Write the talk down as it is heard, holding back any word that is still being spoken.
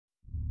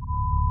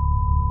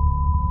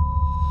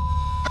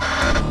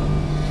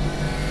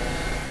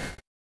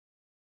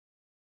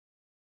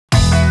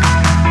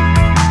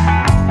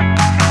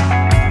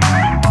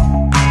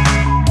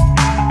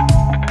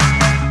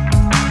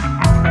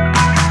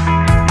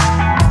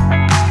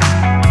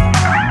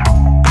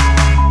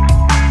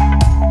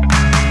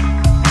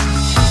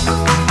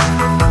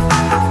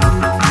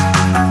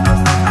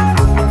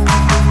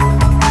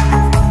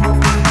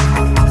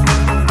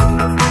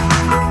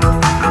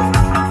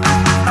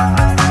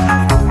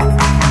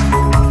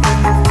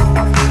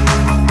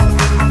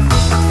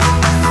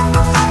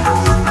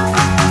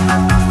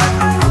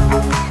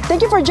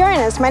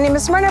business. My name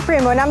is Myrna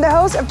Primo and I'm the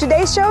host of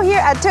today's show here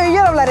at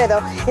Toyota of Laredo.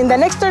 In the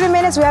next 30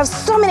 minutes, we have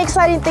so many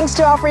exciting things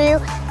to offer you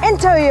and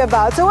tell you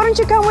about. So why don't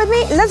you come with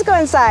me? Let's go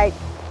inside.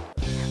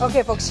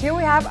 Okay, folks, here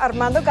we have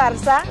Armando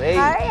Garza. Hey,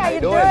 hi, how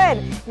you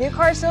doing? New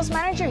car sales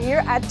manager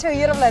here at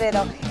Toyota of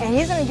Laredo. And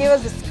he's going to give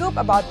us the scoop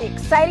about the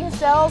exciting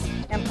sales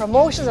and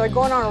promotions that are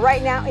going on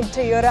right now in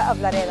Toyota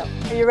of Laredo.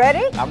 Are you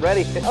ready? I'm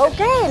ready.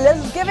 Okay,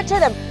 let's give it to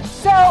them.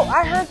 So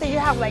I heard that you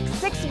have like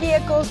 6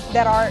 vehicles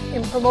that are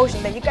in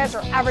promotion that you guys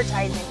are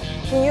advertising.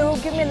 Can you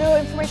give me a little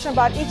information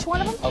about each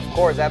one of them? Of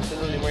course,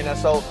 absolutely, Marina.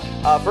 So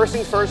first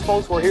things first,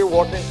 folks, we're here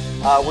walking.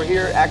 We're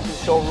here at the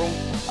showroom.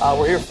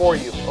 We're here for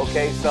you,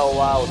 okay?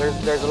 So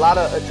there's a lot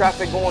of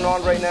traffic going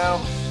on right now,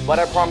 but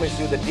I promise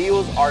you the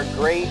deals are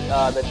great,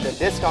 the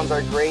discounts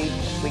are great.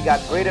 We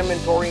got great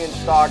inventory in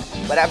stock,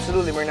 but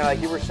absolutely, Marina,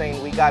 like you were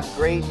saying, we got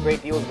great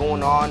deals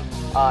going on.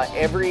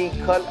 Every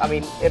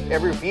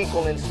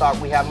vehicle in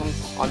stock, we have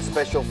them on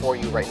special for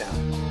you right now.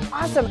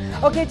 Awesome.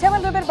 Okay, tell me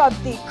a little bit about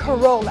the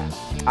Corolla.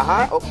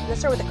 Okay. Okay, let's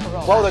start with the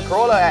Corolla. Well, the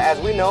Corolla, as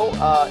we know,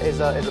 is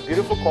a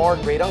beautiful car,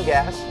 great on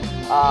gas.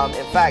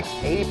 In fact,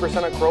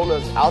 80% of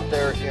Corollas out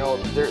there, you know,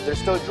 they're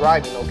still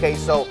driving. Okay,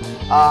 so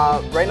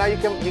right now you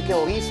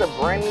can lease a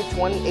brand new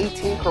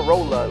 2018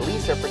 Corolla,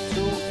 lease it for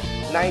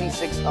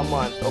 $296 a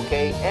month.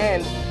 Okay,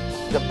 and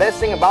the best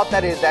thing about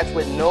that is that's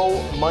with no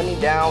money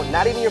down,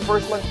 not even your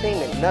first month's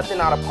payment,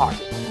 nothing out of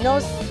pocket. No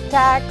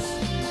tax,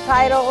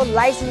 title,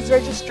 license,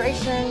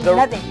 registration,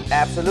 nothing.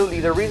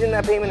 Absolutely. The reason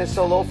that payment is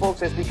so low,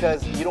 folks, is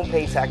because you don't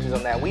pay taxes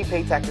on that. We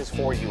pay taxes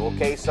for you,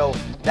 okay? So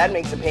that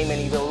makes the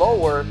payment even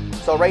lower.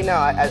 So right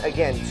now,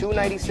 again,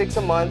 $296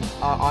 a month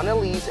on a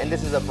lease, and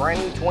this is a brand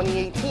new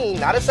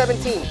 2018, not a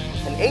 17,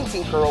 an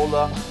 18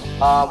 Corolla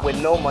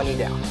with no money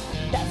down.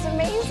 That's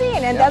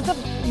amazing, and that's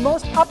the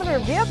most popular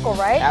vehicle,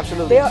 right?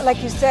 Absolutely. They,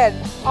 like you said,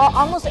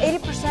 almost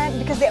 80%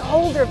 because they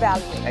hold their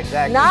value.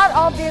 Exactly. Not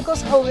all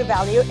vehicles hold their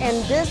value,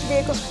 and these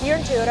vehicles here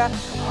in Toyota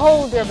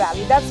hold their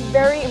value. That's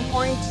very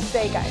important to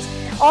say, guys.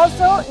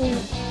 Also,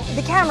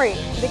 the Camry.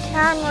 The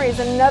Camry is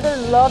another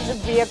loved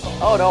vehicle.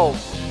 Oh no,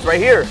 it's right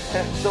here.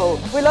 So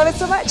we love it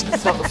so much.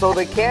 so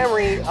the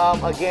Camry,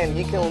 again,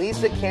 you can lease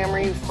the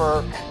Camry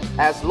for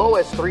as low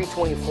as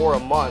 $324 a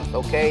month,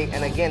 okay?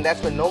 And again,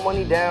 that's with no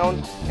money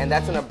down, and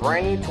that's in a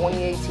brand new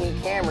 2018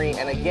 Camry.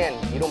 And again,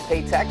 you don't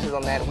pay taxes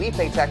on that. We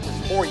pay taxes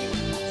for you.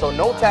 So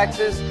no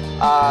taxes,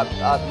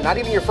 not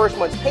even your first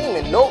month's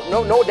payment,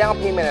 no down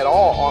payment at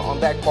all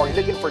on that car. You're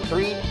looking for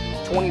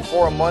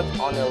 $324 a month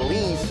on a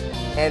lease.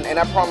 And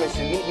I promise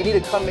you, you need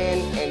to come in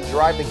and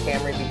drive the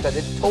Camry because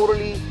it's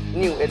totally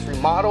new. It's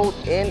remodeled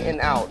in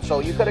and out. So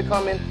you could have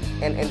come in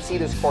and see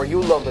this car.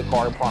 You love the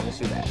car, I promise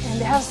you that.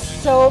 And they have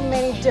so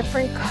many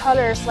different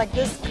colors, like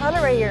this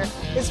color right here.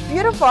 It's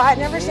beautiful. I had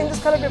never seen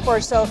this color before.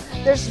 So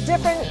there's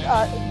different,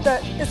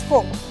 it's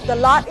full. The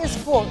lot is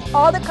full.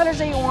 All the colors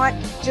that you want,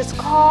 just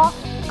call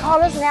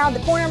us now. The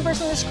phone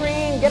number's on the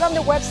screen. Get on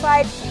the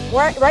website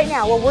right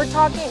now while we're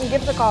talking and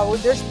give us a call.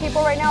 There's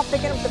people right now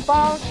picking up the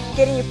phone,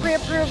 getting you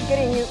pre-approved,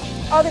 getting you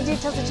all the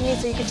details that you need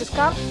so you can just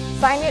come,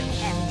 sign it,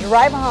 and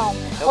drive home.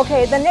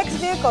 Okay, the next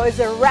vehicle is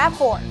the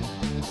RAV4.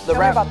 Tell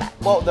me about that.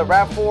 Well, the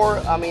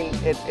RAV4, I mean,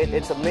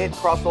 it's a mid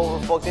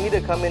crossover, folks. You need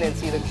to come in and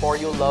see the car.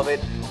 You'll love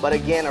it. But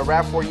again, a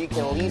RAV4, you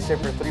can lease it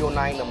for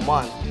 $309 a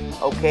month.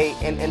 Okay,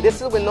 and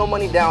this is with no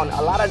money down.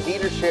 A lot of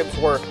dealerships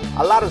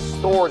a lot of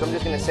stores, I'm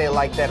just going to say it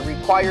like that,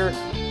 require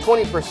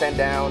 20%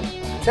 down,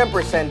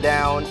 10%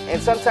 down, and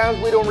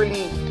sometimes we don't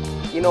really,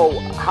 you know,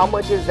 how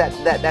much is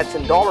that's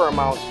in dollar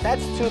amount.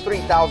 That's $2,000,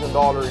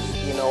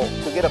 $3,000, you know,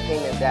 to get a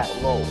payment that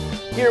low.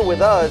 Here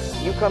with us,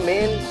 you come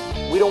in,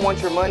 we don't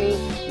want your money,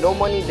 no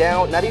money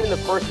down, not even the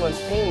first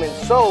month's payment,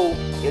 so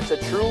it's a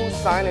true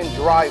sign and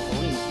drive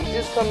lease. You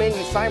just come in,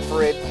 you sign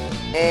for it,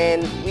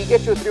 and we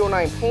get you a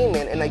 $309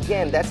 payment, and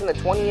again, that's in the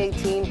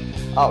 2018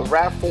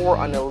 RAV4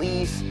 on the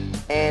lease,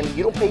 and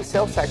you don't pay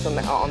sales tax on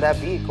that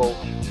vehicle.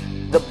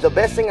 The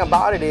best thing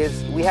about it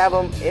is we have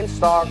them in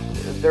stock.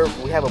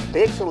 We have a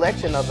big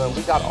selection of them.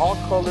 We got all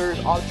colors,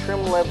 all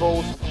trim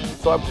levels,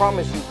 so I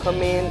promise you,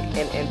 come in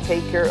and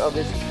take care of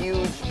this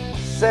huge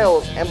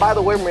sales. And by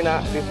the way,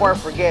 Marina, before I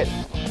forget,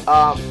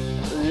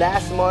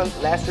 last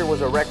year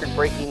was a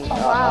record-breaking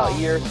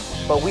year,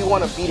 but we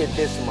want to beat it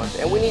this month,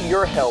 and we need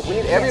your help. We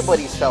need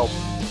everybody's help.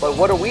 But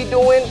what are we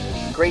doing?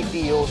 Great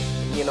deals,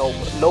 you know,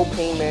 no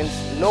payments,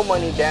 no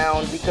money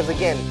down, because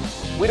again,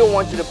 we don't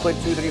want you to put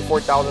 $2,000,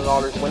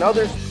 $3,000, $4,000. When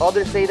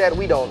others say that,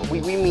 we don't.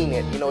 We mean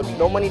it. You know,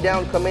 no money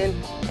down. Come in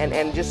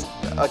and just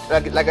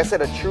like I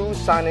said, a true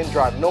sign and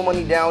drive. No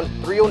money down.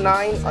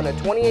 $309 on a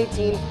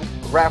 2018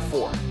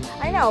 RAV4.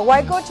 I know.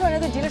 Why go to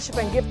another dealership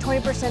and give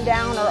 20%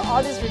 down or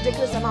all this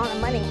ridiculous amount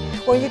of money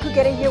when you could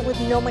get it here with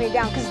no money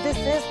down? Because this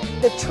is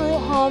the true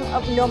home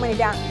of no money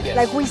down. Yes.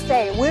 Like we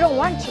say, we don't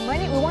want your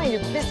money, we want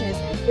your business.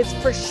 It's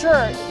for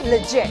sure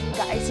legit,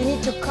 guys. You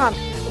need to come.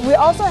 We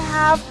also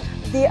have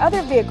the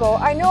other vehicle.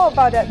 I know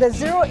about the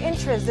zero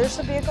interest. There's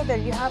a vehicle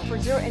that you have for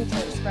zero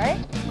interest, right?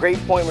 Great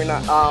point,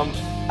 Rena.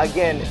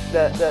 again,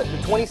 the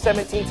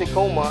 2017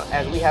 Tacoma,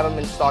 as we have them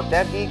in stock,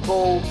 that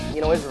vehicle,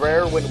 you know, is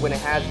rare when it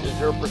has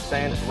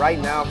 0%. Right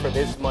now for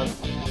this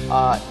month,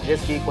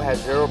 this vehicle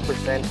has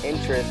 0%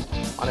 interest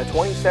on a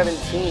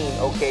 2017.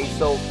 Okay,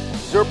 so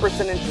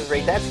 0% interest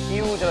rate, that's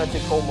huge on a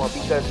Tacoma,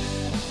 because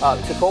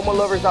Tacoma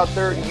lovers out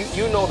there,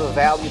 you know the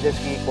value this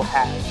vehicle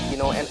has, you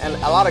know, and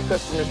a lot of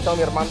customers tell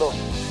me, Armando,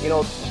 you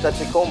know, the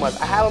Tacomas,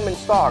 I have them in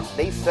stock.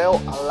 They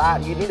sell a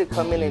lot. You need to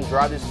come in and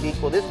drive this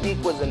vehicle. This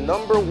vehicle is the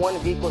 #1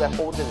 vehicle that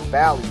holds its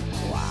value.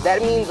 Wow.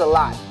 That means a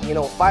lot. You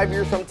know, 5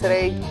 years from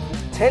today,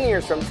 10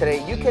 years from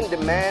today, you can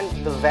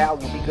demand the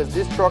value because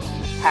this truck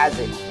has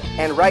it.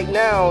 And right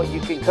now, you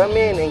can come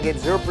in and get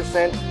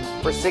 0%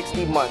 for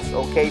 60 months,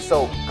 okay?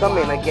 So come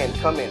in again,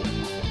 come in.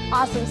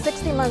 Awesome,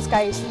 60 months,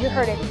 guys. You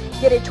heard it.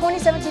 Get a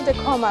 2017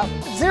 Tacoma,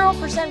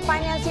 0%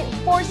 financing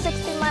for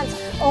 60 months,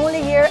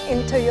 only here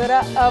in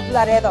Toyota of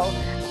Laredo.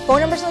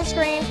 Phone numbers on the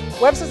screen,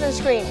 websites on the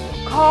screen.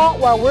 Call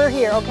while we're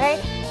here, okay?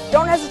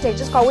 Don't hesitate,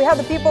 just call. We have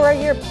the people right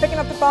here picking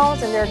up the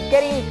phones and they're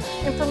getting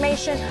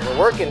information. We're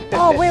working.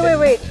 Oh,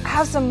 wait. I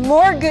have some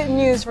more good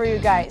news for you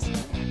guys.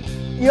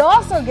 You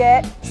also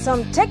get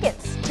some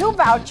tickets, 2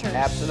 vouchers.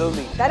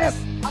 Absolutely. That is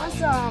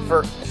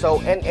awesome. So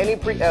any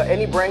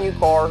brand new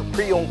car,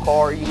 pre-owned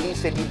car, you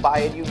lease it, you buy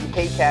it, you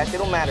pay cash, it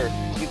don't matter.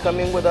 You come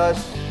in with us,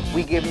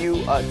 we give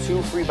you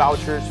 2 free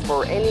vouchers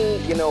for any,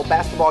 you know,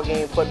 basketball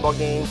game, football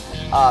game,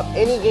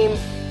 any game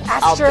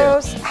out there.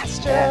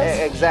 Astros.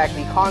 Yeah,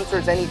 exactly,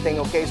 concerts, anything,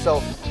 okay?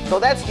 So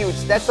that's huge.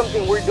 That's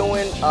something we're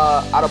doing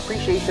out of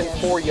appreciation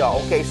for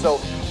y'all, okay? So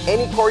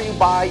any car you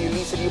buy, you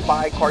lease it, you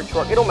buy, car,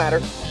 truck, it don't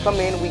matter. Come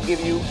in, we give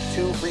you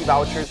 2 free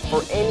vouchers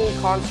for any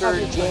concert,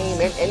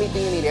 game, and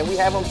anything you need. And we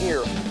have them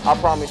here, I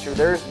promise you.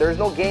 There's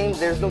no games,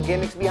 there's no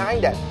gimmicks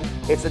behind that.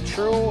 It's a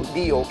true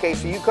deal, okay?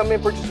 So you come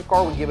in, purchase a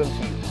car, we give them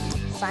to you.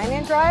 Sign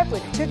and drive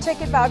with 2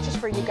 ticket vouchers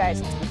for you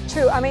guys.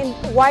 True, I mean,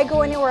 why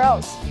go anywhere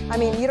else? I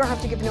mean, you don't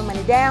have to give no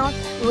money down.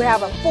 We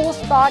have a full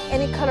stock,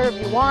 any color if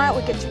you want.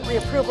 We get you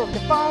pre-approved over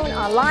the phone,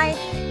 online.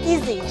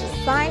 Easy,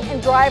 just sign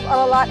and drive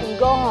out a lot and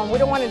go home. We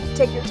don't want to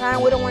take your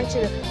time. We don't want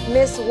you to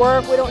miss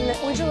work. We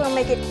just want to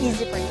make it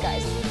easy for you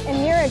guys. And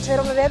here in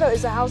Toyota Laredo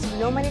is a house of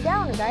no money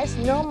down, guys.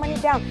 No money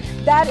down.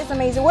 That is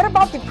amazing. What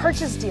about the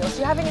purchase deals? Do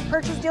you have any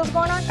purchase deals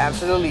going on?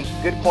 Absolutely.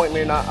 Good point,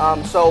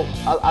 Mirna. So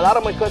a lot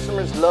of my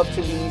customers love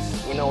to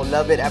lease, you know,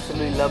 love it,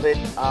 absolutely love it.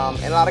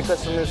 And a lot of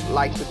customers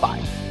like to buy.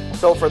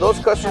 So for those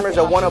customers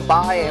that want to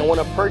buy and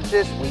want to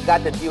purchase, we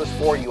got the deals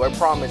for you, I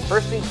promise.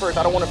 First things first,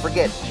 I don't want to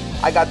forget,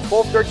 I got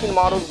 12, 13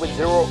 models with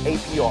 0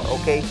 APR,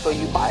 okay? So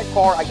you buy a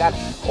car, I got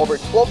over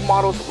 12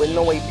 models with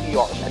no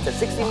APR. That's a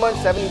 60 months,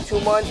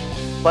 72 months.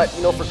 But,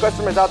 you know, for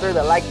customers out there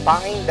that like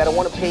buying, that don't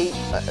want to pay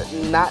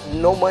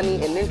no money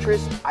in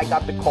interest, I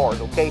got the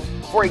cars, okay?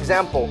 For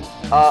example,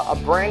 a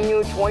brand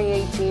new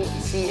 2018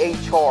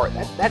 CHR.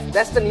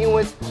 That's the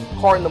newest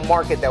car in the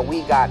market that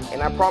we got.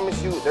 And I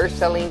promise you, they're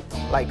selling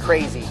like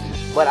crazy.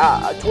 But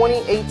a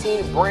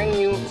 2018 brand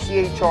new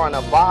CHR on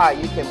a buy,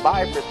 you can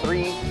buy for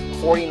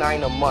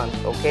 $349 a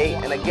month, okay?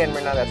 And again,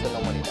 right now, that's with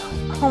no money down.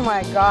 Oh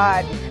my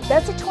God,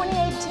 that's a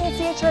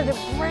 2018 CHR, the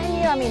brand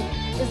new. I mean,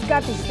 it's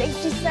got the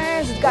safety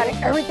sense, it's got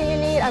everything you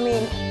need. I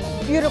mean,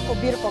 beautiful,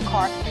 beautiful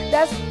car.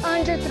 That's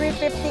under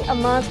 $350 a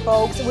month,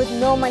 folks, with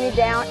no money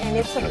down, and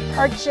it's a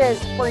purchase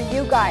for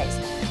you guys.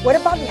 What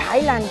about the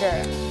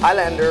Highlander?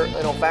 Highlander,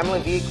 you know,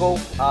 family vehicle,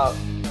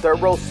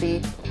 3rd row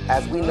seat.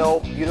 As we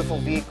know, beautiful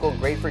vehicle,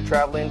 great for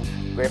traveling,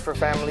 great for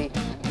family.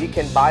 You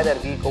can buy that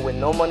vehicle with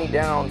no money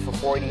down for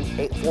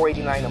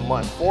 $489 a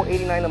month.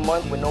 $489 a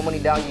month with no money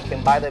down. You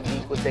can buy that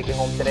vehicle, take it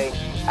home today.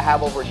 I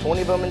have over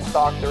 20 of them in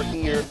stock. They're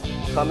here.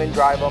 Come and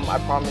drive them. I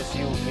promise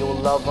you, you'll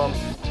love them.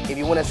 If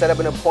you want to set up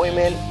an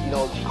appointment, you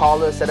know,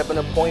 call us, set up an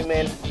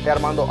appointment.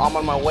 Armando, I'm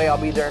on my way. I'll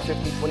be there in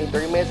 15, 20,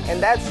 30 minutes.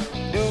 And that's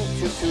due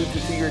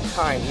to your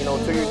time. You know,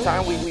 to your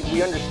time,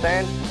 we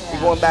understand.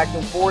 You're going back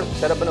and forth,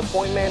 set up an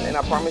appointment, and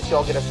I promise you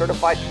I'll get a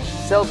certified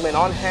salesman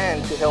on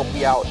hand to help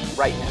you out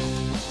right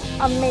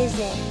now.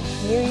 Amazing.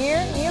 New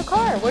year, new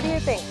car. What do you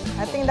think?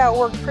 I think that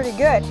worked pretty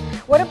good.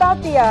 What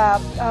about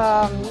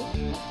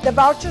the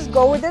vouchers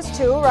go with this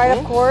too, right?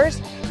 Of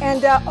course.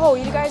 And oh,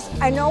 you guys,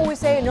 I know we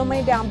say no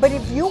money down, but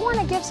if you want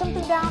to give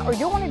something down or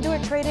you want to do a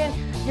trade-in,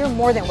 you're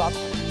more than welcome.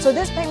 So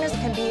this payments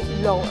can be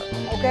lower,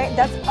 okay?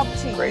 That's up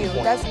to you.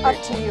 That's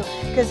up to you.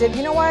 Because if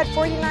you know what,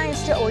 49 is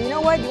still, or you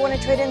know what, you want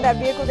to trade in that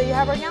vehicle that you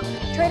have right now,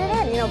 trade it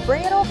in. You know,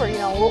 bring it over. You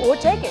know, we'll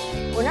take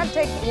it. We're not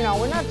taking, you know,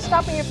 we're not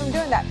stopping you from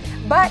doing that.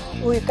 But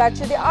we've got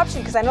you the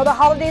option because I know the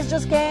holidays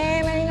just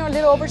came and, you know, a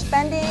little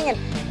overspending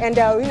and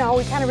you know,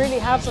 we kind of really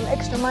have some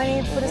extra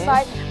money put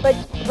aside. But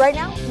right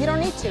now, you don't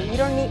need to. You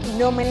don't need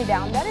no money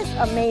down. That is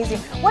amazing.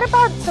 What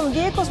about some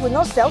vehicles with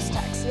no sales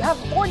tax? You have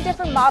 4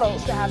 different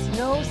models that has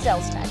no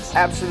sales tax.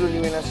 Absolutely,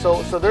 Rina.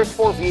 So there's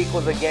 4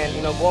 vehicles again.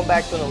 You know, going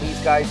back to the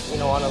lease, guys. You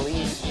know, on a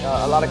lease,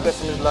 a lot of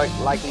customers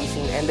like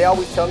leasing, and they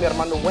always tell me,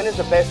 Armando, when is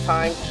the best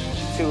time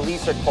to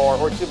lease a car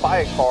or to buy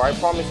a car? I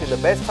promise you,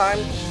 the best time,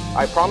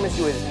 I promise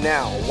you, is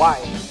now. Why?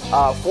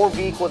 4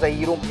 vehicles that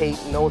you don't pay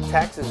no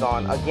taxes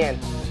on. Again,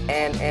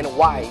 and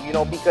why? You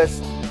know,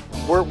 because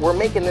we're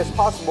making this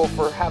possible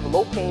for have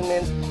low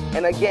payments,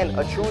 and again,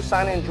 a true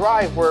sign and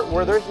drive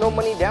where there's no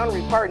money down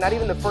required, not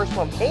even the first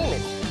month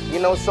payment. You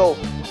know, so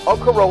a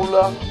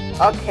Corolla,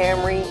 a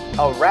Camry,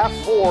 a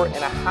RAV4,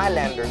 and a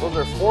Highlander. Those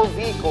are 4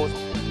 vehicles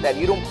that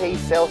you don't pay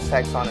sales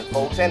tax on it,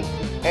 folks. And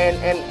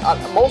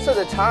most of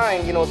the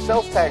time, you know,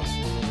 sales tax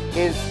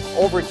is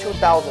over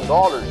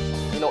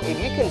 $2,000. You know, if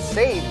you can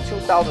save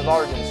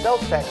 $2,000 in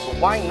sales tax,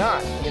 why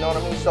not? You know what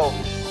I mean? So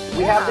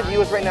we have the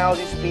deals right now as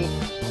you speak,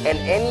 and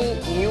any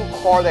new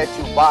car that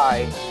you buy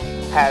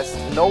has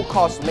no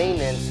cost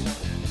maintenance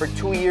for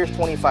 2 years,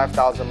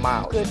 25,000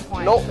 miles. Good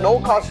point. No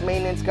cost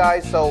maintenance,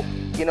 guys. So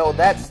you know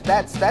that's an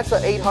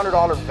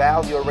 $800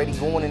 value already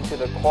going into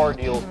the car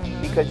deal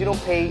because you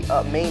don't pay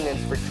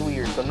maintenance for 2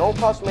 years. So no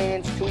cost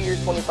maintenance, 2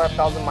 years,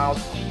 25,000 miles,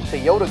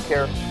 Toyota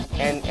Care,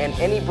 and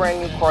any brand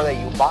new car that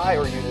you buy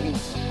or you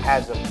lease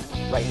has them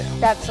right now.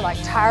 That's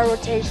like tire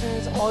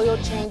rotations, oil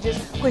changes,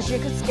 which you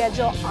could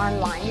schedule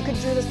online. You could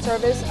do the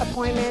service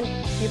appointment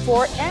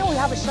before, and we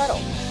have a shuttle.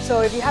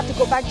 So if you have to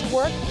go back to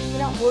work, you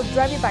know, we'll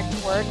drive you back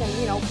to work and,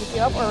 you know, pick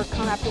you up or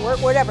come after work,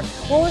 whatever.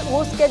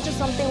 We'll schedule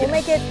something. We'll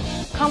make it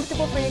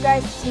comfortable for you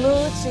guys,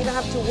 smooth, so you don't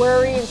have to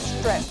worry and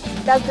stress.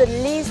 That's the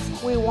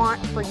least we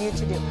want for you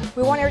to do.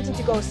 We want everything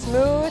to go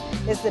smooth.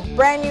 It's the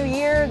brand new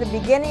year, the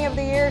beginning of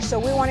the year, so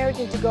we want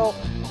everything to go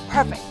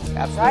perfect.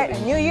 Absolutely. Right?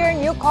 A new year,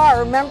 new car.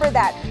 Remember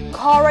that.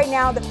 Call right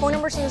now. The phone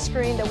number's on the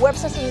screen. The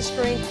website's on the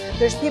screen.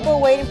 There's people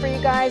waiting for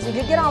you guys. If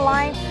you get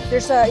online,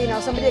 there's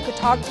somebody that could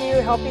talk to you,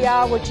 help you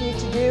out, what you need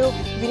to do.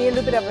 If you need a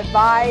little bit of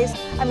advice,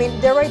 I mean,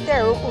 they're right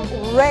there,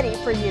 ready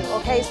for you.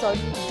 Okay, so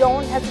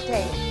don't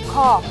hesitate.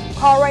 Call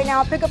right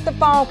now. Pick up the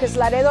phone because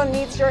Laredo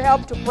needs your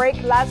help to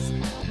break last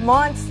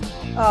month's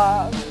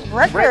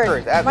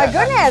record. My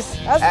goodness,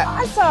 that's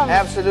awesome.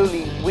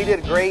 Absolutely, we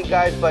did great,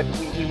 guys. But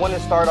we want to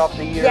start off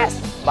the year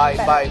by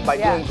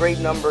doing great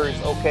numbers,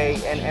 okay?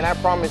 And I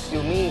promise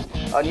you, me,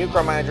 a new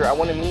car manager, I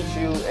want to meet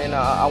you and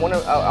I want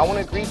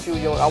to greet you.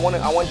 I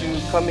want you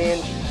to come in.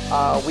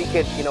 We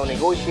could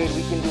negotiate.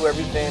 We can do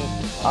everything.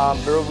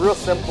 They're real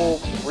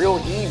simple,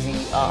 real easy.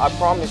 I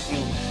promise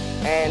you.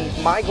 And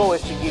my goal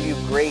is to give you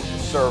great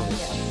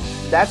service.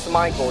 That's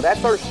my goal.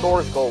 That's our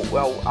store's goal.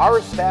 Well,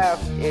 our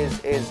staff is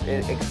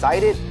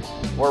excited.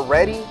 We're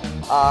ready.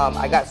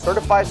 I got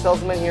certified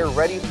salesmen here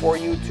ready for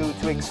you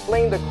to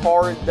explain the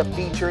car, the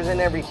features,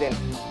 and everything.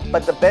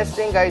 But the best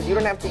thing, guys, you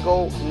don't have to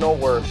go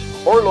nowhere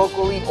or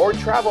locally or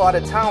travel out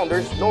of town.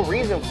 There's no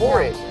reason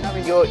for it.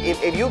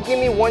 If you give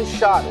me one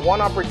shot,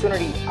 one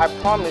opportunity, I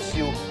promise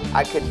you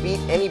I could beat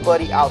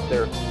anybody out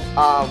there.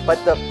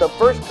 But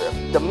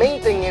the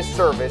main thing is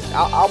service.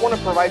 I want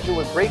to provide you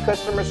with great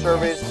customer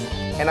service.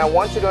 And I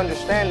want you to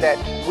understand that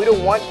we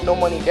don't want no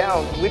money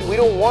down. We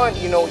don't want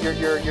your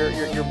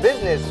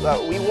business.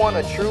 We want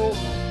a true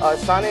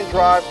sign and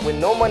drive with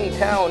no money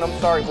down. I'm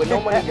sorry, with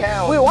no money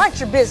down. We want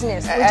your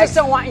business. We just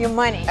don't want your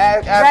money.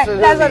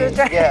 Absolutely. Right? That's what it's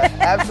right. Yeah,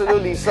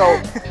 absolutely.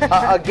 So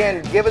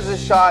again, give us a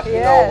shot.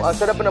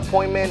 Set up an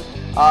appointment.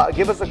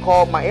 Give us a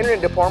call. My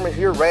internet department is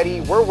here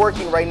ready. We're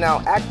working right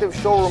now. Active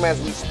showroom as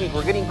we speak.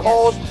 We're getting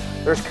calls.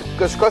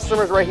 There's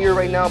customers right here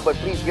right now. But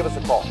please give us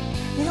a call.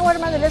 You know what,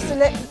 Amanda?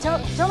 Tell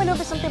me a little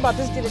bit something about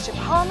this dealership.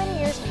 How many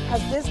years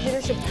has this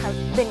dealership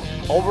been?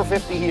 Over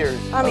 50 years.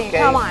 I mean,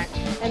 come on.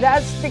 And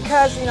that's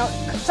because,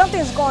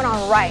 something's going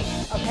on right,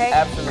 okay?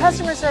 Absolutely.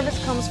 Customer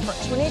service comes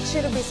first. We need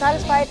you to be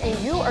satisfied, and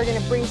you are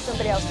going to bring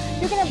somebody else.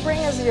 You're going to bring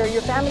us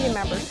your family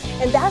members.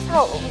 And that's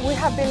how we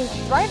have been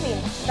thriving.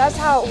 That's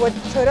what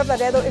Toyota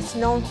Laredo is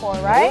known for,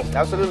 right?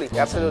 Mm-hmm.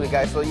 Absolutely,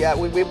 guys. So, yeah,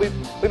 we've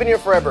been here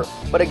forever.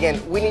 But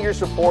again, we need your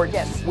support.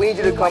 Yes. We need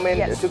you to come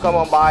in, to come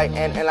on by.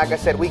 And like I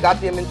said, we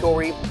got the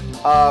inventory.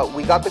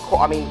 We got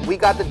we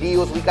got the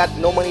deals. We got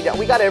no money down.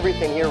 We got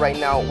everything here right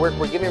now.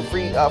 We're giving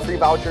free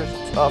vouchers,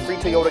 free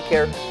Toyota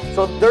Care.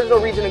 So there's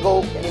no reason to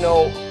go,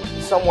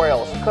 somewhere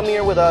else. Come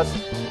here with us.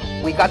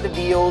 We got the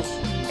deals,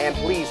 and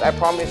please, I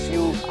promise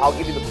you, I'll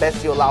give you the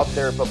best deal out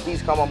there. But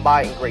please come on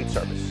by and great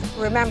service.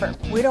 Remember,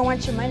 we don't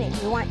want your money.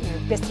 We want your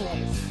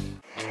business.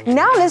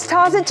 Now let's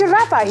toss it to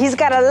Rafa. He's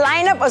got a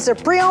lineup of some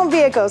pre-owned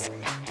vehicles.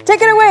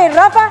 Take it away,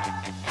 Rafa.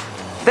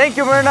 Thank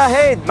you, Myrna.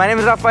 Hey, my name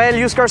is Rafael,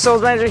 used car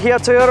sales manager here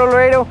at Toyota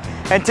Laredo.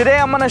 And today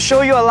I'm gonna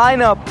show you a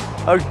lineup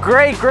of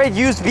great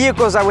used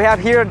vehicles that we have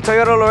here at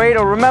Toyota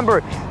Laredo.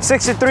 Remember,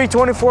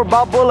 6324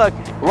 Bob Bullock,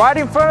 right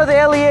in front of the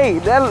LEA,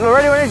 the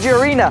Laredo Energy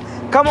Arena.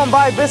 Come on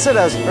by, visit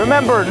us.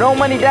 Remember, no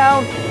money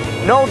down,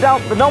 no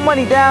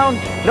money down,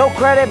 no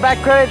credit, back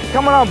credit.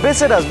 Come on,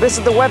 visit us.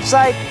 Visit the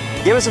website,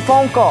 give us a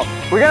phone call.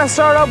 We're gonna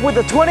start up with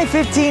the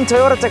 2015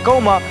 Toyota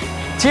Tacoma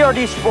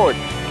TRD Sport.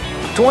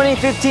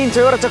 2015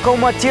 Toyota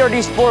Tacoma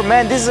TRD Sport,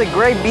 man, this is a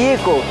great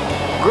vehicle,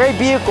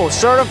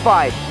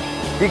 certified.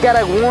 You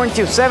got a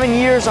warranty of 7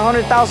 years,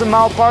 100,000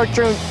 mile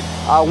powertrain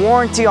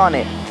warranty on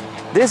it.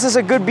 This is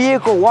a good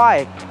vehicle.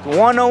 Why?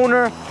 One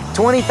owner,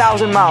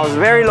 20,000 miles,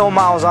 very low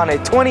miles on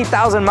it.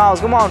 20,000 miles,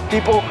 come on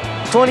people,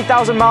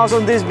 20,000 miles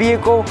on this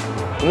vehicle,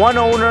 one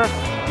owner.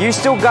 You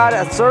still got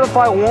a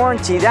certified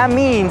warranty. That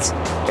means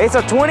it's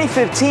a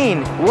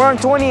 2015. We're in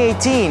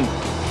 2018.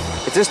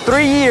 It's just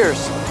 3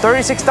 years.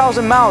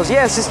 36,000 miles.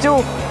 Yes, it's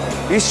still,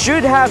 you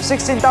should have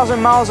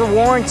 16,000 miles of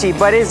warranty,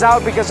 but it's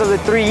out because of the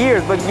 3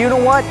 years. But you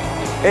know what?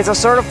 It's a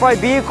certified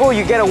vehicle.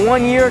 You get a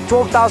 1 year,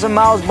 12,000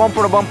 miles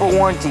bumper to bumper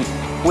warranty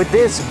with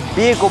this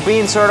vehicle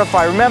being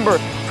certified. Remember,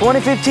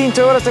 2015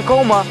 Toyota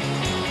Tacoma,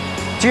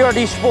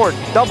 TRD Sport,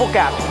 double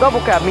cab. Double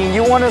cab, mean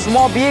you want a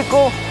small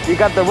vehicle, you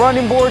got the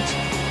running boards,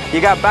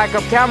 you got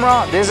backup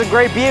camera. This is a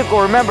great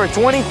vehicle. Remember,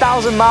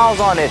 20,000 miles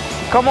on it.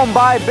 Come on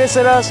by,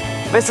 visit us,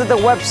 visit the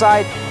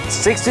website,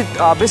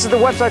 visit the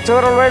website,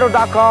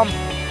 ToyotaLaredo.com.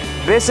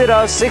 Visit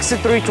us,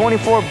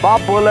 6324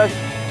 Bob Bullock.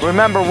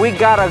 Remember, we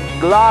got a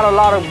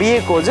lot of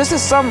vehicles. This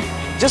is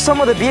just some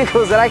of the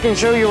vehicles that I can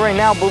show you right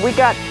now, but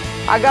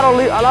I got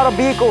a lot of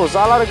vehicles, a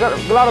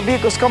lot of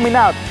vehicles coming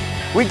out.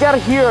 We got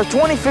here a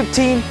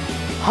 2015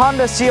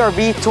 Honda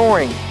CR-V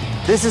Touring.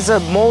 This is the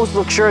most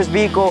luxurious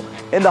vehicle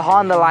in the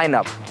Honda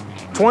lineup.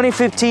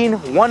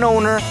 2015, one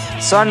owner,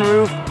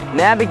 sunroof,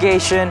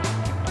 navigation,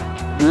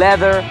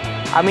 leather.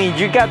 I mean,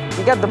 you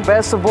got the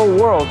best of both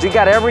worlds. You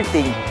got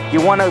everything.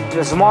 You want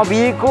a small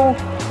vehicle.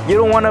 You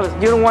don't want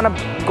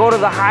to go to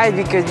the high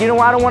because I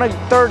don't want a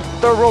third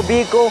row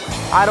vehicle.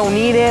 I don't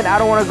need it. I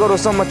don't want to go to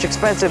so much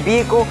expensive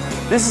vehicle.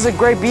 This is a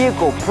great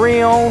vehicle,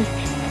 pre-owned,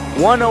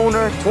 one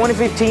owner,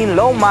 2015,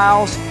 low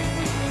miles,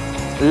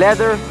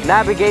 leather,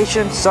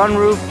 navigation,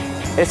 sunroof.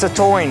 It's a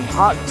Touring,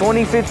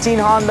 2015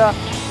 Honda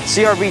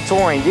CR-V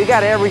Touring. You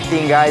got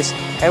everything, guys,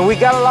 and we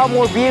got a lot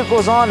more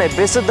vehicles on it.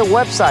 Visit the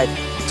website,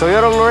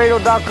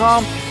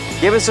 ToyotaLaredo.com.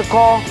 Give us a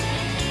call,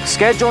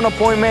 schedule an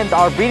appointment.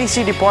 Our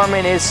BDC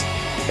department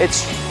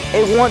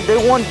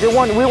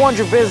we want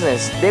your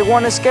business. They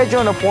want to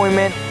schedule an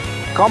appointment.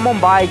 Come on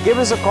by, give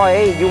us a call.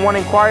 Hey, you want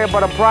to inquire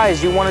about a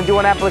price? You want to do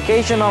an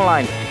application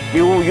online?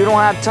 You don't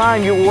have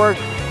time. You work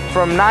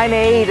from 9 to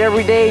 8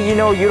 every day. You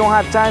don't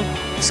have time.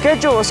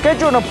 Schedule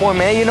an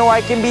appointment.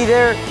 I can be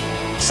there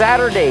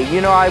Saturday.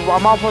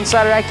 I'm off on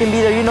Saturday. I can be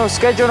there.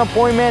 Schedule an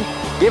appointment.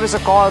 Give us a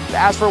call.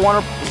 Ask for one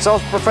of our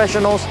sales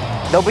professionals.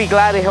 They'll be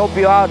glad to help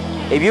you out.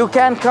 If you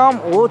can't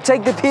come, we'll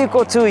take the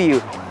vehicle to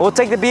you. We'll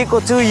take the vehicle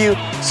to you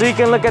so you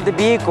can look at the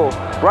vehicle.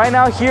 Right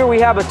now here we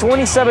have a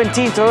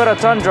 2017 Toyota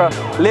Tundra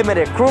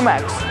Limited Crew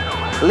Max.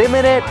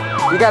 Limited,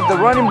 you got the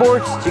running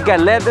boards, you got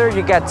leather,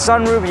 you got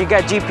sunroof, you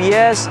got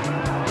GPS.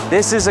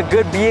 This is a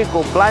good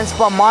vehicle. Blind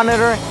spot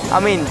monitor.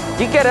 I mean,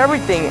 you get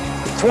everything.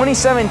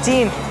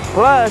 2017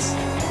 plus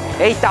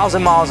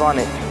 8,000 miles on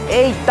it.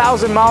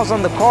 8,000 miles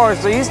on the car,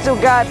 so you still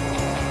got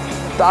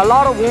a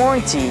lot of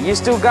warranty. You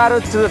still got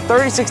it to the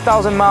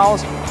 36,000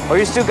 miles, or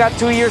you still got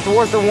 2 years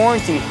worth of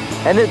warranty.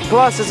 And it,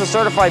 plus it's a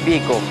certified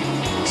vehicle.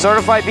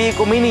 Certified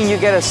vehicle meaning you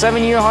get a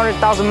 7-year,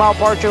 100,000 mile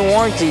powertrain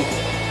warranty.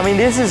 I mean,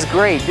 this is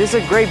great. This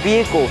is a great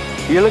vehicle.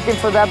 You're looking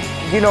for that,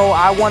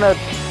 I want a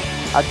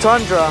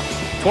Tundra,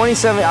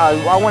 27.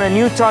 I want a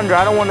new Tundra.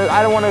 I don't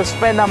want to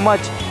spend that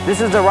much. This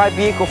is the right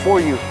vehicle for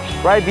you.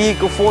 Right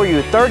vehicle for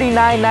you.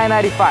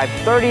 $39,995.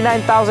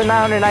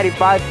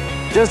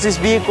 $39,995. Just this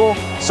vehicle,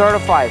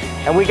 certified.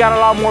 And we got a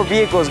lot more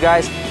vehicles,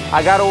 guys.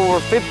 I got over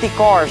 50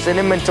 cars in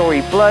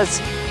inventory.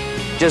 Plus,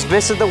 just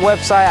visit the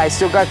website. I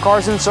still got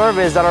cars in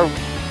service that are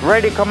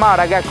ready to come out.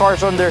 I got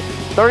cars under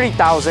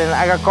 30,000.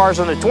 I got cars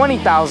under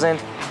 20,000.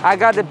 I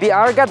got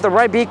the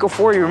right vehicle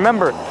for you.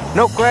 Remember,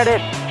 no credit,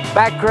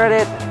 bad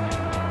credit.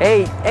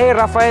 Hey,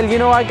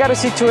 Rafael, I got a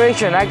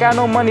situation. I got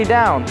no money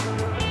down.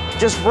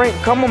 Just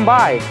come on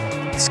by.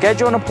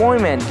 Schedule an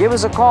appointment. Give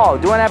us a call.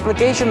 Do an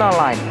application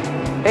online.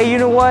 Hey, you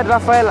know what,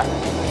 Rafael?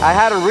 I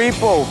had a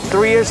repo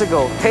 3 years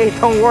ago. Hey,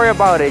 don't worry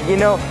about it.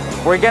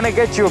 We're gonna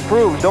get you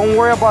approved. Don't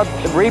worry about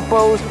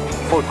repos,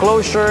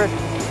 foreclosure.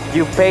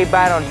 You pay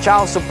back on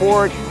child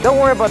support. Don't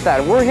worry about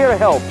that. We're here to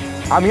help.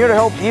 I'm here to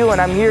help you,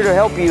 and I'm here to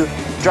help you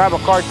drive a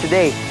car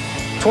today.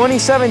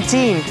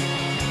 2017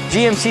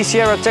 GMC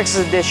Sierra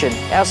Texas Edition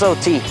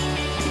SOT.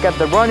 You got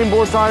the running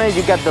boards on it.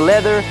 You got the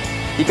leather.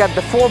 You got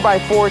the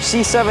 4x4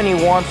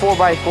 C71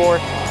 4x4.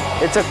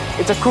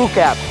 It's a crew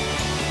cab.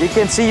 You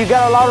can see you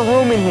got a lot of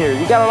room in here.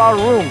 You got a lot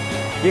of room.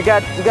 You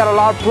got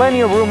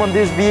plenty of room on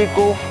this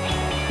vehicle.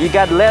 You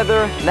got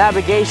leather,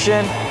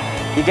 navigation.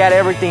 You got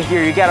everything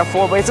here. You got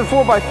it's a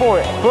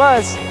 4x4.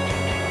 Plus,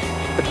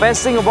 the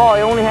best thing of all,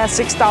 it only has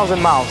 6,000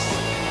 miles.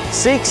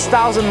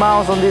 6,000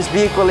 miles on this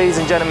vehicle, ladies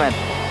and gentlemen.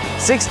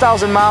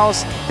 6,000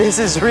 miles. This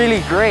is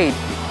really great.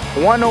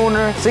 One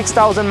owner,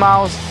 6,000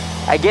 miles.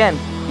 Again,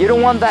 you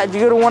don't want that.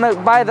 You don't want to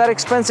buy that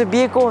expensive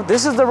vehicle.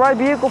 This is the right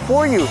vehicle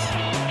for you.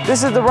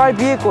 This is the right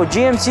vehicle.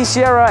 GMC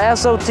Sierra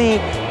SOT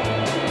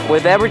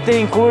with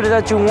everything included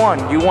that you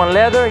want. You want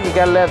leather, you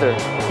got leather.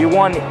 You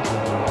want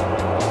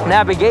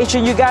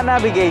navigation, you got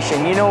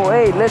navigation.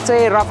 Hey, let's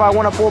say, Rafa, I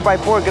want a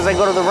 4x4 because I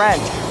go to the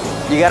ranch.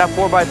 You got a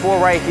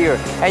 4x4 right here.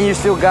 And you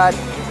still got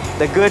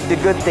the good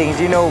things.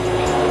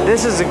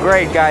 This is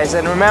great, guys.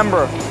 And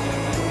remember,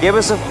 give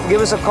us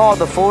a call.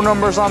 The phone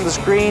number's on the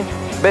screen.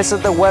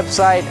 Visit the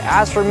website.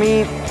 Ask for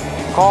me.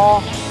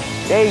 Call.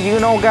 Hey,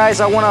 guys,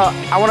 I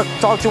wanna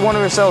talk to one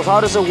of yourselves. How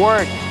does it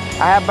work?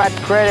 I have bad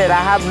credit. I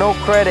have no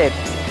credit.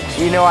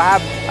 I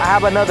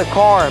have another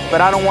car,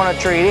 but I don't want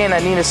to trade in. I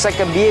need a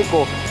second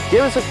vehicle.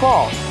 Give us a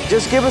call.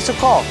 just give us a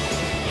call.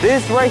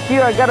 This right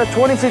here, I got a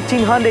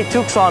 2015 Hyundai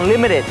Tucson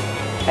Limited.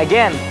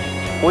 Again,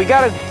 we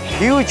got a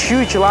huge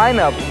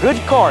lineup, good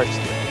cars.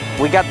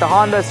 We got the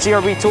Honda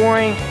CR-V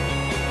Touring,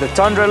 the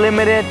Tundra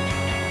Limited,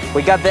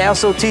 we got the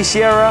SOT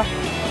Sierra,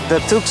 the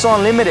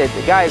Tucson Limited.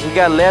 Guys, we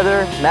got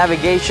leather,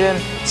 navigation,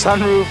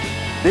 sunroof.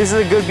 This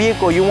is a good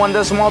vehicle. You want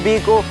that small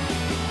vehicle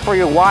for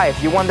your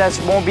wife. You want that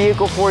small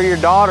vehicle for your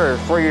daughter,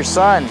 for your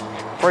son,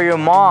 for your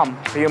mom,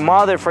 for your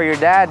mother, for your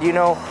dad. You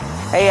know,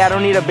 hey, I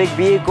don't need a big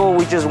vehicle.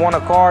 We just want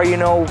a car, you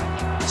know,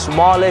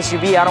 small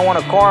SUV. I don't want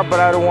a car, but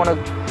I don't want to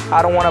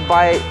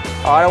buy,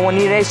 I don't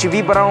need an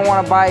SUV, but I don't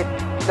want to buy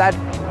that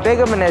big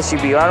of an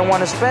SUV. I don't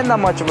want to spend that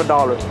much of a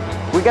dollar.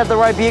 We got the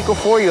right vehicle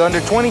for you, under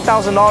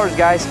 $20,000,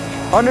 guys.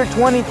 Under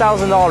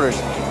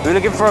 $20,000. You're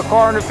looking for a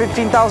car under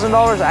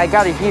 $15,000? I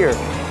got it here.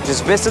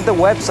 Just visit the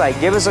website,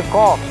 give us a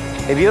call.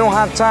 If you don't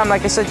have time,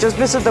 like I said, just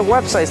visit the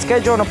website,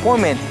 schedule an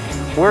appointment.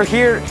 We're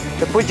here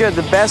to put you at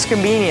the best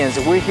convenience.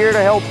 We're here to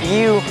help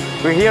you.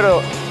 We're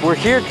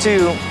here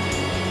to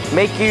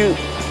make you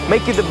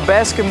the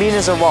best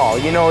convenience of all.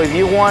 You know, if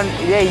you want,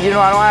 hey, you know,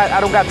 I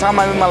don't got time.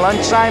 I'm in my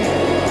lunchtime.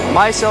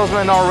 My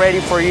salesmen are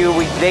ready for you.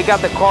 They got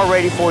the car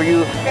ready for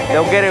you.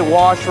 They'll get it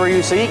washed for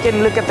you so you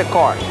can look at the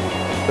car.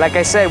 Like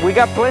I said, we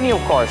got plenty of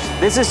cars.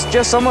 This is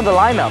just some of the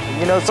lineup.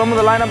 You know, some of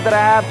the lineup that I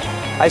have.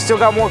 I still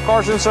got more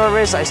cars in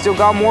service. I still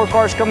got more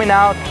cars coming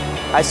out.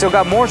 I still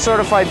got more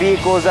certified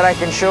vehicles that I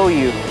can show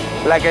you.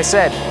 Like I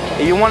said,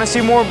 if you want to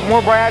see more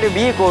variety of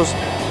vehicles,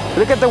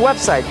 look at the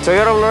website,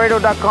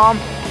 toyotalaredo.com.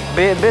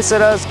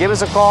 Visit us, give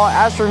us a call,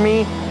 ask for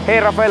me. Hey,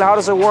 Rafael, how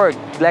does it work?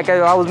 Like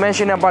I was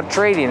mentioning about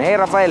trading. Hey,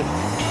 Rafael,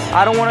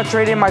 I don't want to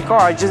trade in my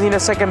car. I just need a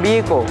second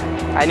vehicle.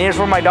 I need it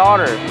for my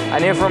daughter. I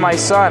need it for my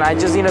son. I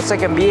just need a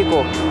second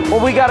vehicle.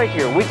 Well, we got it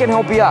here. We can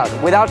help you out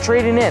without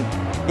trading in.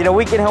 You know,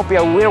 we can help you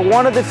out. We're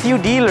one of the few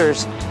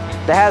dealers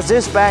that has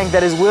this bank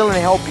that is willing to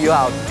help you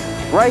out.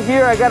 Right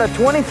here, I got a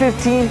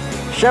 2015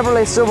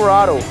 Chevrolet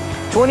Silverado,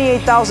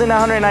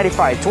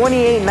 $28,995,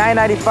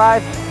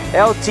 $28,995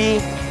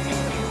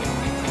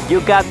 LT. You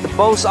got the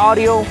Bose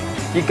audio,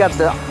 you got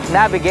the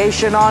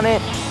navigation on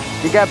it,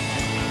 you got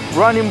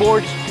running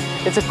boards.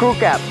 It's a crew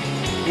cab.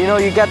 You know,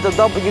 you got the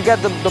double, you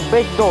got the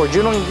big doors.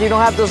 You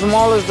don't have the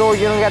smallest door.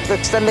 You don't got the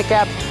extended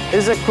cab.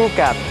 This is a crew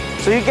cab,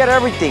 so you get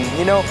everything.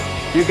 You know,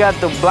 you got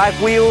the black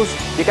wheels.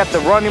 You got the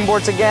running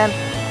boards again.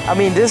 I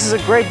mean, this is a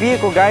great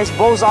vehicle, guys.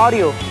 Bose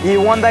audio.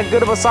 You want that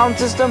good of a sound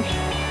system?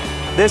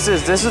 This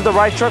is the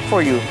right truck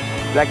for you.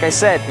 Like I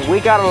said, we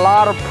got a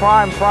lot of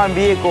prime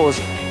vehicles.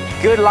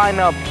 Good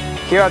lineup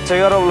here at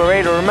Toyota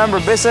Laredo. Remember,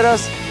 visit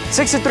us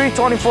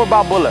 6324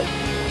 Bob Bullock.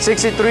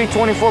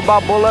 6324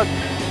 Bob Bullock.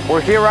 We're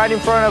here right in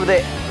front of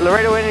the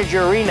Laredo Energy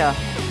Arena.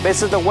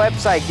 Visit the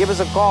website, give us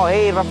a call.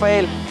 Hey,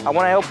 Rafael, I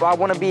want to help. I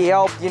want to be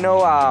helped. You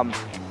know,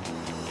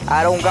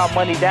 I don't got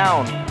money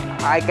down.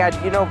 I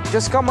got, you know,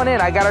 just come on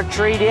in. I got a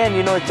trade in.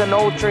 You know, it's an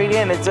old trade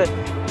in. It's a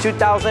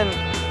 2000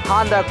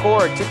 Honda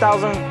Accord,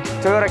 2000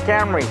 Toyota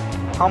Camry.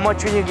 How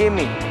much will you give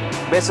me?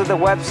 Visit the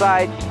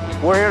website.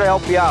 We're here to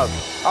help you out.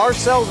 Our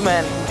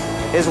salesman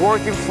is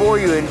working for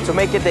you and to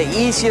make it the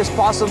easiest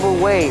possible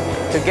way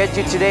to get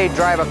you today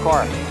drive a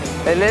car.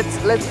 And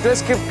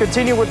let's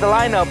continue with the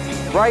lineup.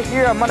 Right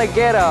here, I'm gonna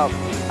get a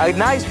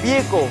nice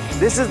vehicle.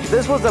 This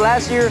was the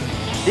last year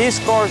these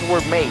cars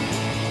were made.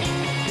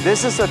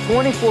 This is a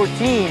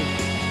 2014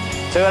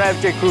 Toyota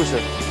FJ Cruiser.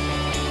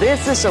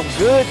 This is a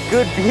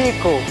good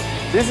vehicle.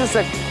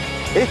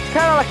 It's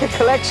kind of like a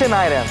collection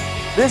item.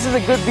 This is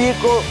a good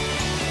vehicle,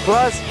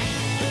 plus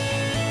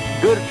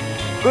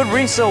good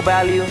resale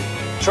value,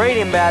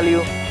 trade-in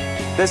value.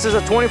 This is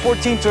a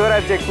 2014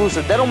 Toyota FJ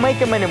Cruiser. They don't make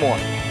them anymore.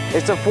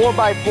 It's a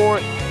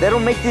 4x4. They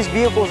don't make these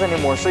vehicles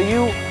anymore. So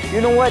you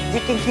know what? You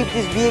can keep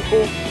this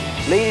vehicle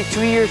later,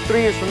 2 years,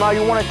 3 years from now.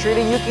 You want to trade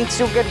in, you can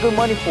still get good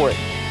money for it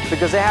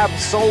because they have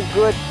so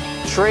good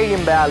trade-in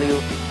value,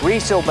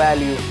 resale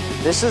value.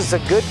 This is a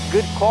good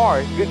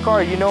car. Good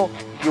car. You know,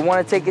 you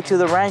want to take it to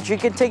the ranch, you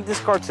can take this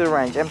car to the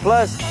ranch. And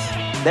plus,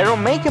 they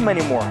don't make them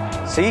anymore.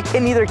 So you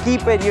can either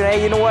keep it, you know,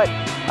 hey, you know what?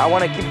 I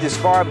want to keep this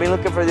car. I've been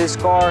looking for this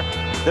car.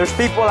 There's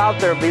people out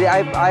there, but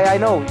I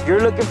know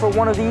you're looking for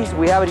one of these.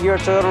 We have it here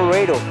at Toyota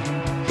Laredo.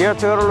 Here at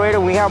Toyota Laredo,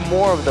 we have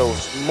more of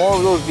those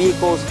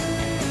vehicles.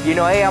 You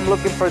know, hey, I'm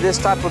looking for this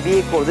type of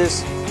vehicle,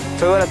 this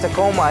Toyota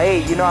Tacoma.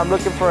 Hey, you know, I'm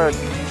looking for a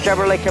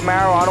Chevrolet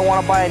Camaro. I don't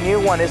want to buy a new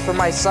one. It's for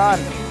my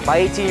son, my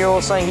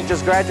 18-year-old son. He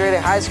just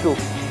graduated high school.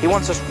 He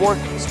wants a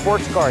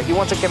sports car. He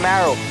wants a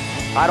Camaro.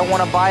 I don't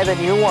want to buy the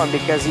new one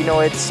because, you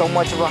know, it's so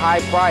much of a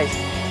high price.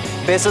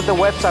 Visit the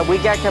website. We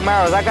got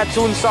Camaros. I got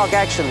two in stock,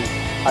 actually.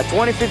 A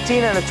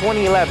 2015 and a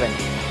 2011.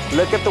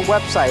 Look at the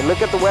website.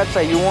 Look at the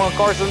website. You want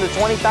cars under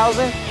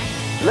 20,000?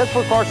 Look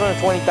for cars under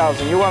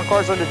 20,000. You want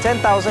cars under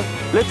 10,000?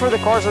 Look for the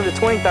cars under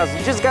 20,000.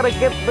 You just gotta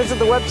visit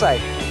the website.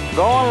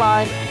 Go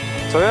online,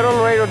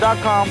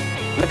 toyotalaredo.com.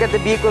 Look at the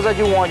vehicles that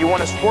you want. You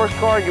want a sports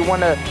car? You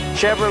want a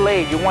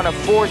Chevrolet? You want a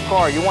Ford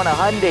car? You want a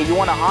Hyundai? You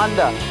want a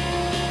Honda?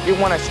 You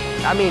want a,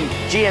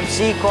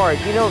 GMC car?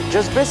 You know,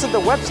 just visit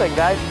the website,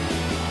 guys.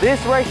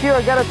 This right here,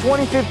 I got a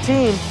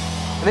 2015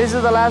 This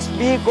is the last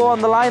vehicle on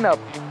the lineup.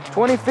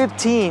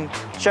 2015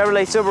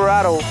 Chevrolet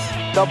Silverado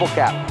double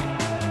cab.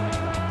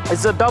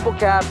 It's a double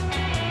cab,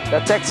 the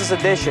Texas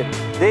edition.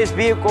 This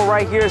vehicle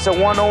right here is a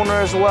one owner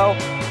as well.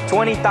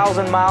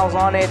 20,000 miles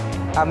on it.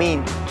 I mean,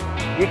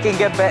 you can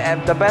get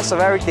the best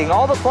of everything.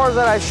 All the cars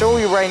that I show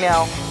you right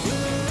now,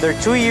 they're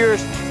 2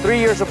 years, 3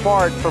 years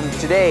apart from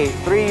today.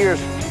 3 years,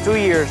 2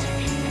 years,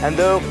 and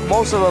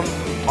most of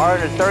them are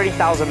under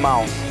 30,000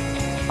 miles.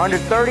 Under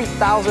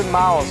 30,000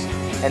 miles,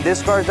 and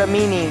this car is the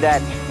meaning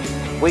that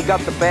we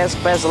got the best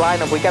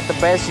lineup. We got the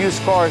best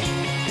used cars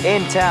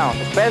in town.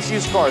 The best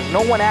used cars.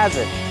 No one has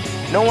it.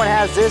 No one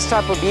has this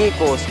type of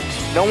vehicles.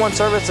 No one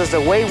services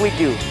the way we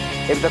do.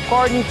 If the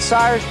car needs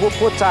tires, we'll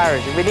put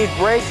tires. If it needs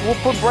brakes,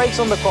 we'll put brakes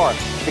on the car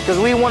because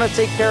we want to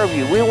take care of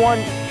you. We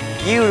want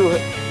you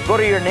to go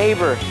to your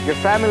neighbor, your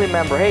family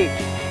member. Hey,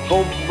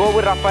 go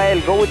with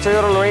Rafael, go with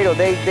Toyota Laredo.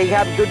 They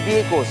have good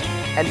vehicles.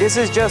 And this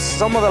is just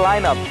some of the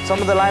lineup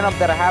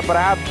that I have, but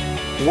I have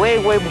way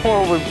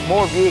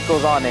more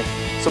vehicles on it.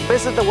 So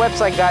visit the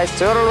website, guys,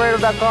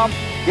 ToyotaLaredo.com.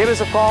 Give us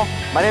a call.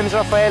 My name is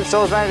Rafael,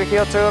 sales manager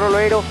here at Toyota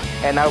Laredo,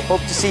 and I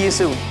hope to see you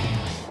soon.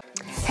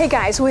 Hey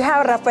guys, we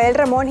have Rafael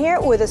Ramon here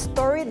with a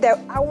story that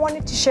I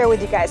wanted to share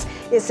with you guys.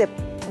 It's a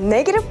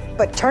negative,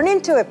 but turned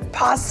into a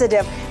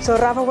positive. So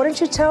Rafa, why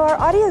don't you tell our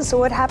audience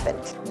what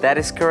happened? That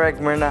is correct,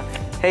 Myrna.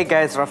 Hey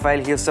guys,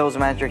 Rafael here, sales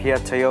manager here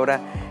at Toyota.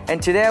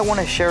 And today I want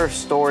to share a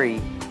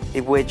story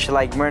in which,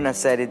 like Myrna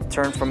said, it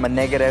turned from a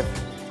negative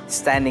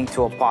standing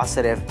to a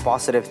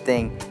positive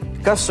thing.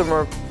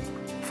 Customer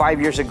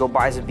 5 years ago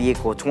buys a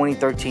vehicle,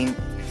 2013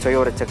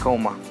 Toyota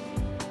Tacoma.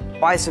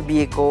 Buys a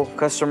vehicle,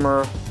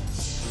 customer,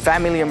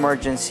 family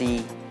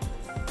emergency,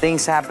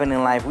 things happen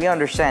in life. We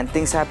understand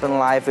things happen in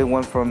life. It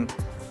went from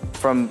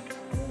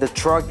the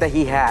truck that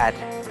he had,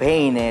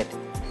 paying it,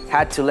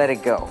 had to let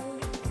it go.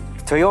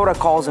 Toyota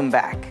calls him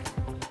back,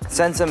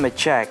 sends him a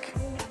check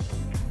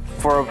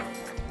for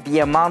the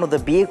amount of the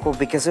vehicle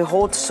because it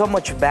holds so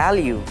much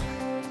value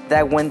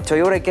that when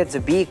Toyota gets a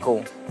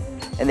vehicle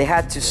and they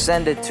had to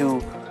send it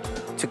to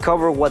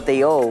cover what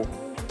they owe,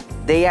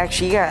 they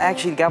actually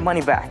got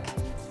money back.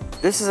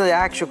 This is the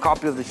actual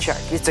copy of the check.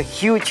 It's a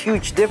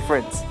huge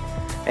difference.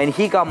 And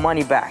he got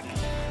money back.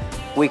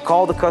 We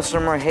call the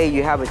customer, hey,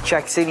 you have a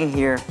check sitting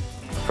here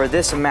for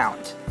this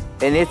amount.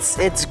 And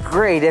it's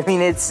great. I mean,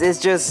 it's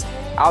just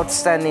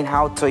outstanding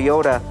how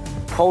Toyota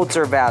holds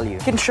their value.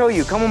 I can show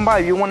you, come on by.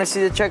 If you want to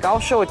see the check, I'll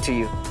show it to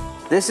you.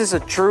 This is a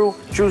true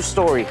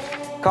story.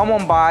 Come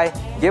on by,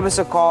 give us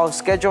a call,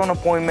 schedule an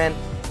appointment.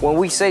 When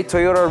we say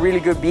Toyota are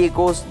really good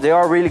vehicles, they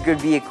are really good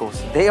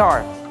vehicles. They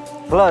are.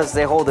 Plus,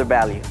 they hold their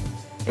value.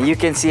 And you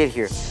can see it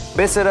here.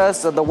 Visit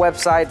us at the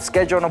website,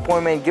 schedule an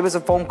appointment, give us a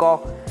phone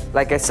call.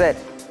 Like I said,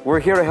 we're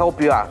here to help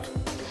you out.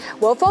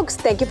 Well, folks,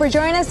 thank you for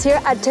joining us here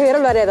at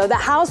Toyota Laredo, the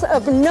house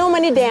of no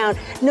money down,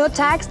 no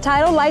tax,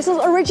 title, license,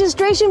 or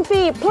registration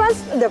fee,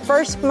 plus the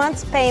first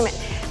month's payment.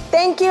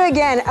 Thank you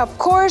again. Of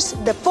course,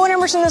 the phone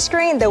number's on the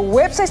screen, the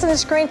website's on the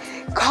screen.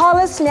 Call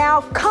us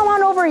now. Come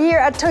on over here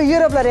at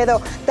Toyota Laredo,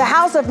 the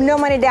house of no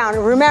money down.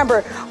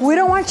 Remember, we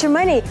don't want your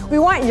money. We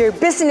want your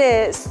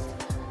business.